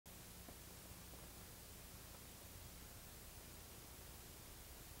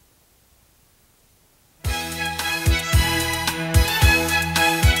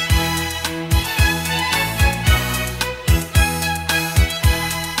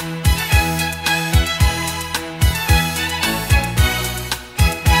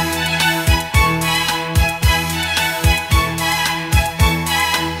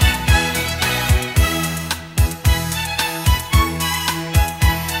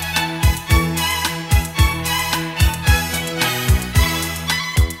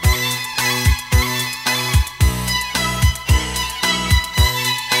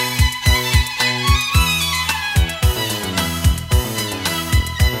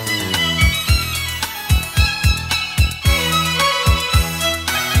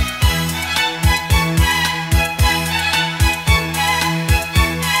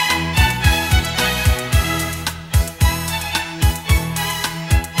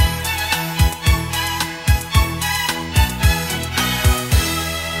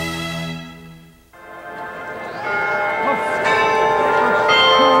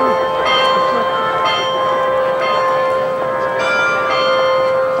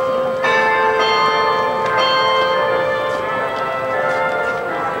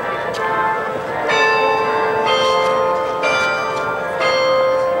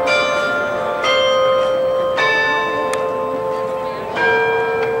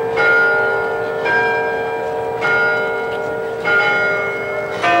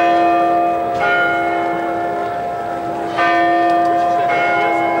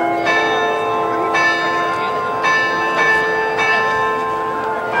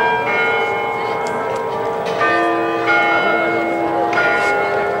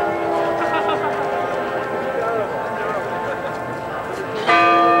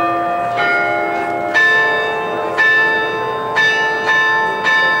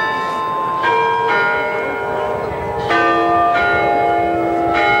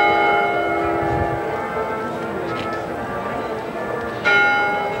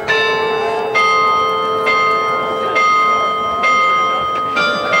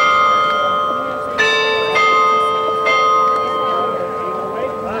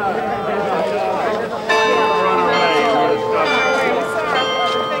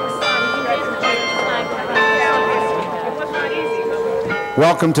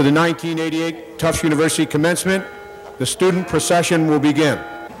Welcome to the 1988 Tufts University Commencement. The student procession will begin.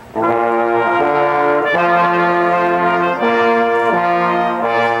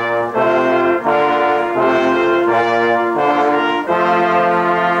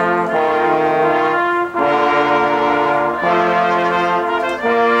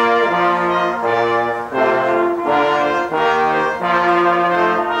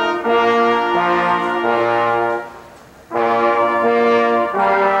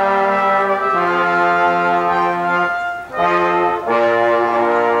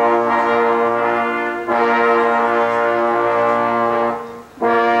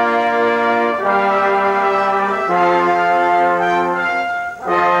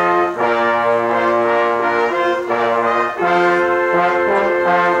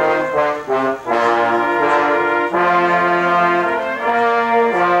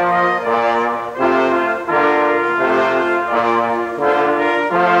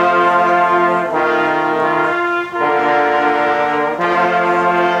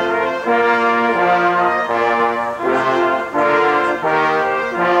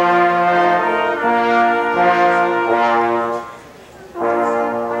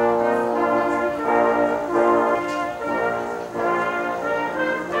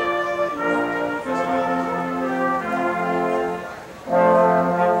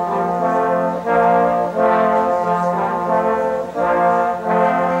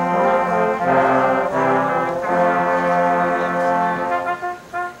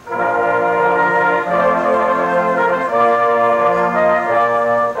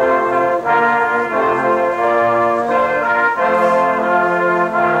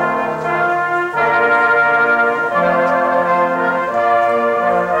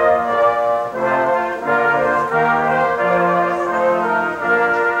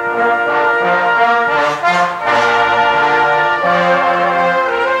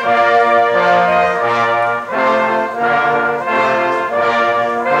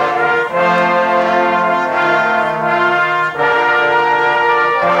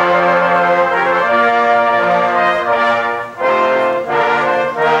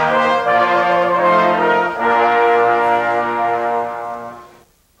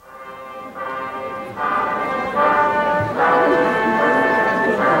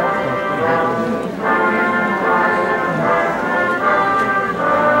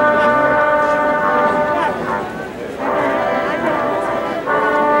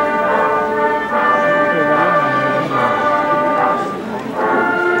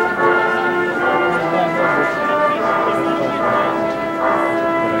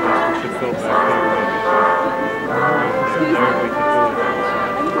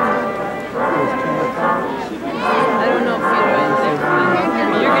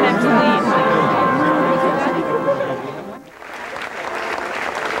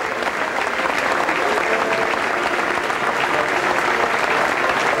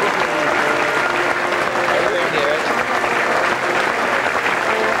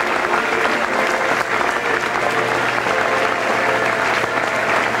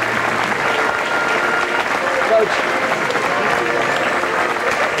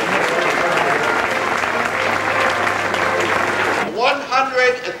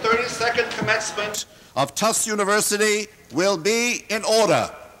 Commencement of Tufts University will be in order.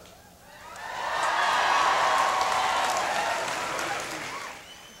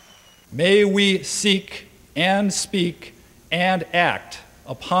 May we seek and speak and act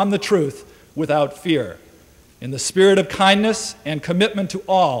upon the truth without fear, in the spirit of kindness and commitment to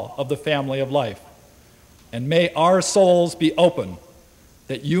all of the family of life. And may our souls be open,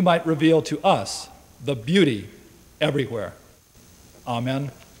 that you might reveal to us the beauty everywhere.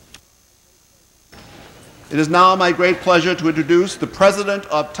 Amen. It is now my great pleasure to introduce the president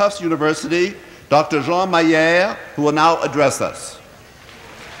of Tufts University, Dr. Jean Maillère, who will now address us.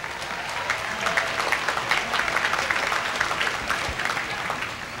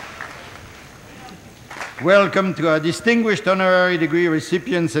 Welcome to our distinguished honorary degree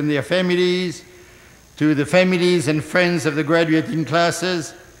recipients and their families, to the families and friends of the graduating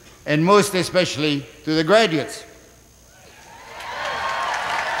classes, and most especially to the graduates.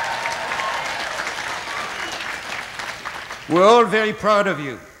 We're all very proud of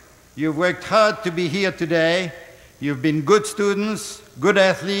you. You've worked hard to be here today. You've been good students, good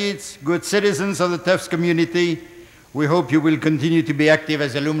athletes, good citizens of the Tufts community. We hope you will continue to be active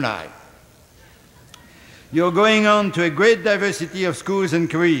as alumni. You're going on to a great diversity of schools and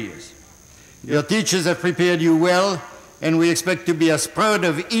careers. Your teachers have prepared you well, and we expect to be as proud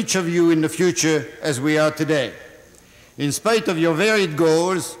of each of you in the future as we are today. In spite of your varied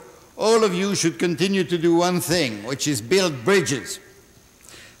goals, all of you should continue to do one thing, which is build bridges.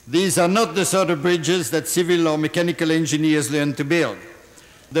 These are not the sort of bridges that civil or mechanical engineers learn to build.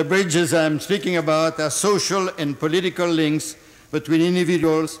 The bridges I'm speaking about are social and political links between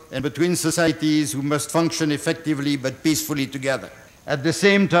individuals and between societies who must function effectively but peacefully together. At the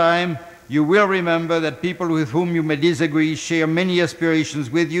same time, you will remember that people with whom you may disagree share many aspirations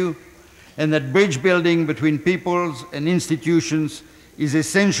with you, and that bridge building between peoples and institutions is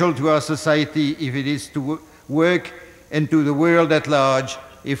essential to our society if it is to work, and to the world at large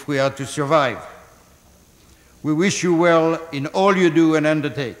if we are to survive. We wish you well in all you do and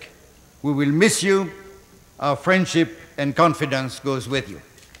undertake. We will miss you. Our friendship and confidence goes with you.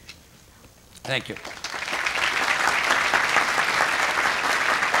 Thank you.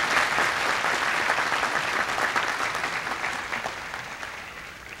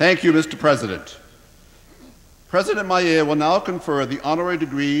 Thank you, Mr. President. President Mayer will now confer the honorary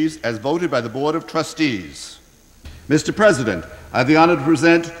degrees as voted by the Board of Trustees. Mr. President, I have the honor to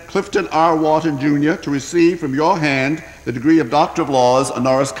present Clifton R. Wharton, Jr. to receive from your hand the degree of Doctor of Laws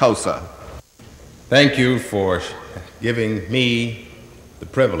honoris causa. Thank you for giving me the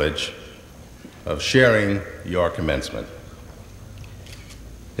privilege of sharing your commencement.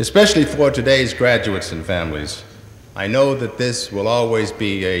 Especially for today's graduates and families, I know that this will always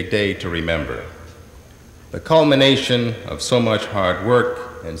be a day to remember. The culmination of so much hard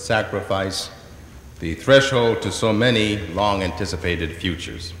work and sacrifice, the threshold to so many long-anticipated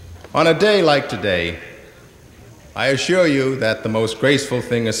futures. On a day like today, I assure you that the most graceful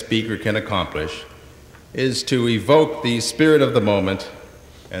thing a speaker can accomplish is to evoke the spirit of the moment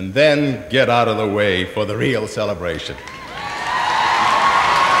and then get out of the way for the real celebration.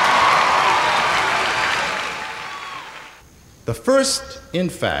 The first, in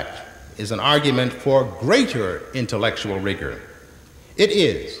fact, is an argument for greater intellectual rigor. It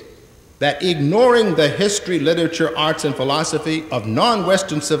is that ignoring the history, literature, arts, and philosophy of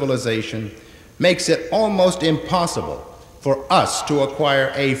non-Western civilization makes it almost impossible for us to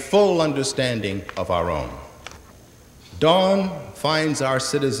acquire a full understanding of our own. Dawn finds our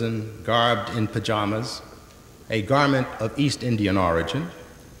citizen garbed in pajamas, a garment of East Indian origin,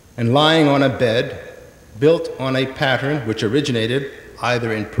 and lying on a bed built on a pattern which originated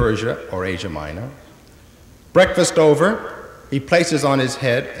either in Persia or Asia Minor. Breakfast over, he places on his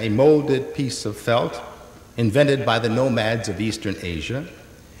head a molded piece of felt invented by the nomads of Eastern Asia,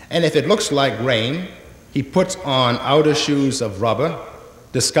 and if it looks like rain, he puts on outer shoes of rubber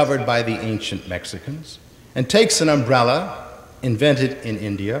discovered by the ancient Mexicans, and takes an umbrella invented in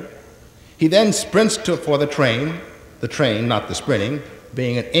India. He then sprints for the train, not the sprinting,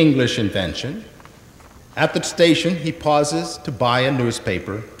 being an English invention. At the station, he pauses to buy a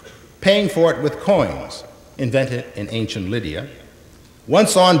newspaper, paying for it with coins, invented in ancient Lydia.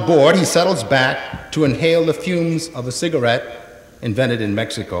 Once on board, he settles back to inhale the fumes of a cigarette, invented in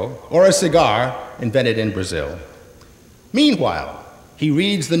Mexico, or a cigar, invented in Brazil. Meanwhile, he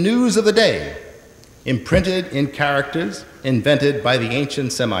reads the news of the day, imprinted in characters invented by the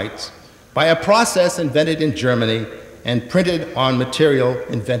ancient Semites, by a process invented in Germany, and printed on material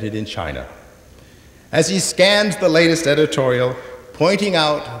invented in China. As he scans the latest editorial, pointing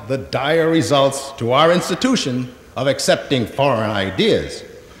out the dire results to our institution of accepting foreign ideas,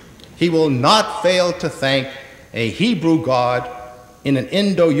 he will not fail to thank a Hebrew God in an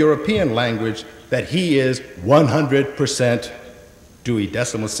Indo-European language that he is 100% Dewey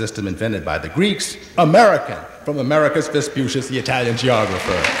Decimal System invented by the Greeks, American, from Americus Vespucius, the Italian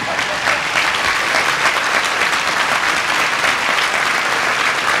geographer.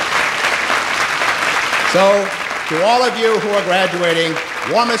 So, to all of you who are graduating,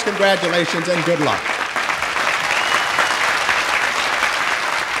 warmest congratulations and good luck.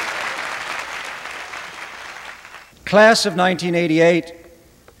 Class of 1988,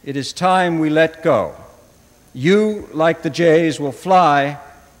 it is time we let go. You, like the Jays, will fly,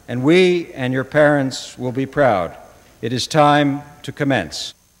 and we and your parents will be proud. It is time to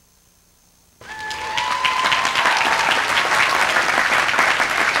commence.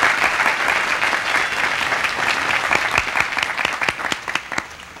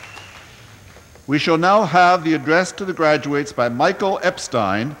 We shall now have the address to the graduates by Michael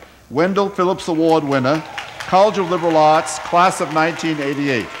Epstein, Wendell Phillips Award winner, College of Liberal Arts, class of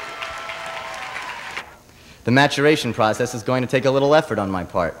 1988. The maturation process is going to take a little effort on my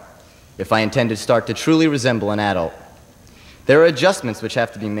part if I intend to start to truly resemble an adult. There are adjustments which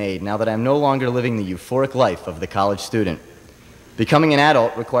have to be made now that I'm no longer living the euphoric life of the college student. Becoming an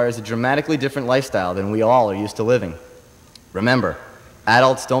adult requires a dramatically different lifestyle than we all are used to living. Remember,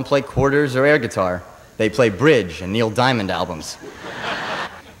 adults don't play quarters or air guitar. They play bridge and Neil Diamond albums.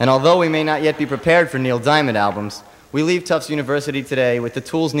 And although we may not yet be prepared for Neil Diamond albums, we leave Tufts University today with the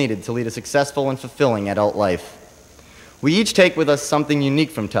tools needed to lead a successful and fulfilling adult life. We each take with us something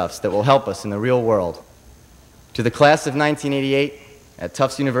unique from Tufts that will help us in the real world. To the class of 1988 at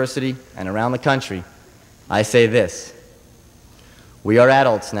Tufts University and around the country, I say this: we are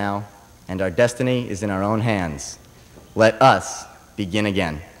adults now, and our destiny is in our own hands. Let us begin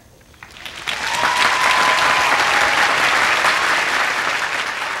again.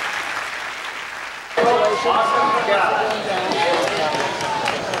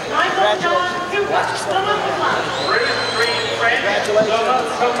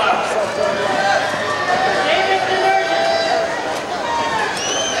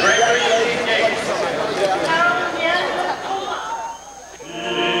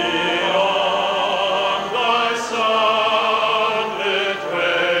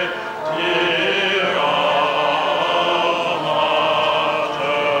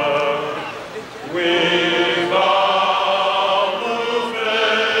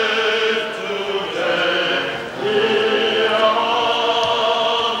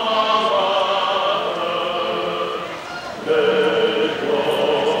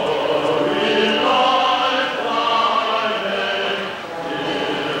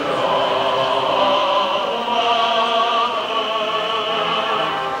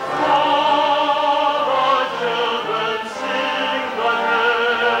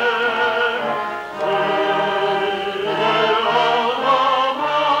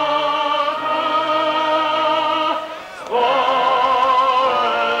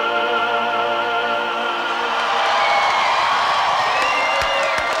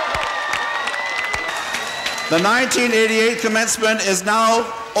 The 1988 commencement is now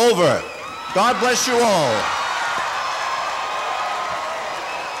over. God bless you all.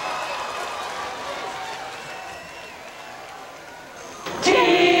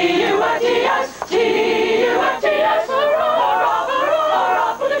 T-U-F-T-S, T-U-F-T-S, hurrah, hurrah,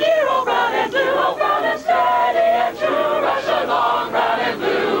 hurrah, for the dear old brown and blue, old brown and steady and true, rush along, brown and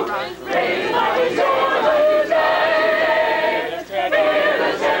blue, raise my sails to day,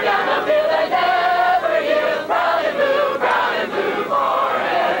 fearless and down the field and never yield, brown and blue,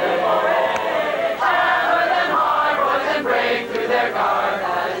 forever, forever, hammer them hard, boys, and break through their guard,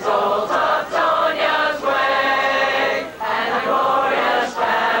 as old Tuftsonia's way, and the glorious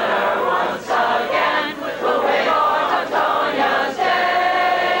banner once again will wave o'er Tuftsonia's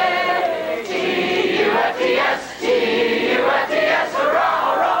day. T-U-F-T-S, T-U-F-T-S,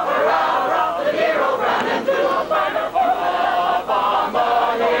 hurrah, hurrah, hurrah, hurrah, for the dear old brown and blue, up on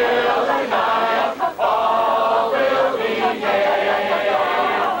the hills and high up, all will be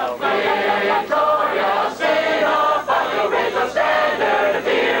victorious in our fight. We'll raise our standard of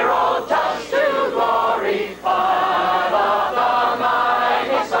dear old Tufts to glory. Five of the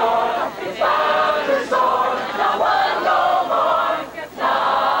mighty sword, it's bound to soar, not one no more.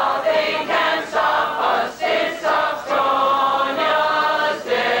 Nothing can stop us, it's Tuftsonia's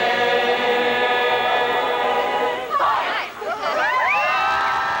day.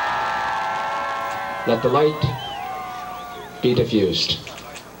 Let the light be diffused.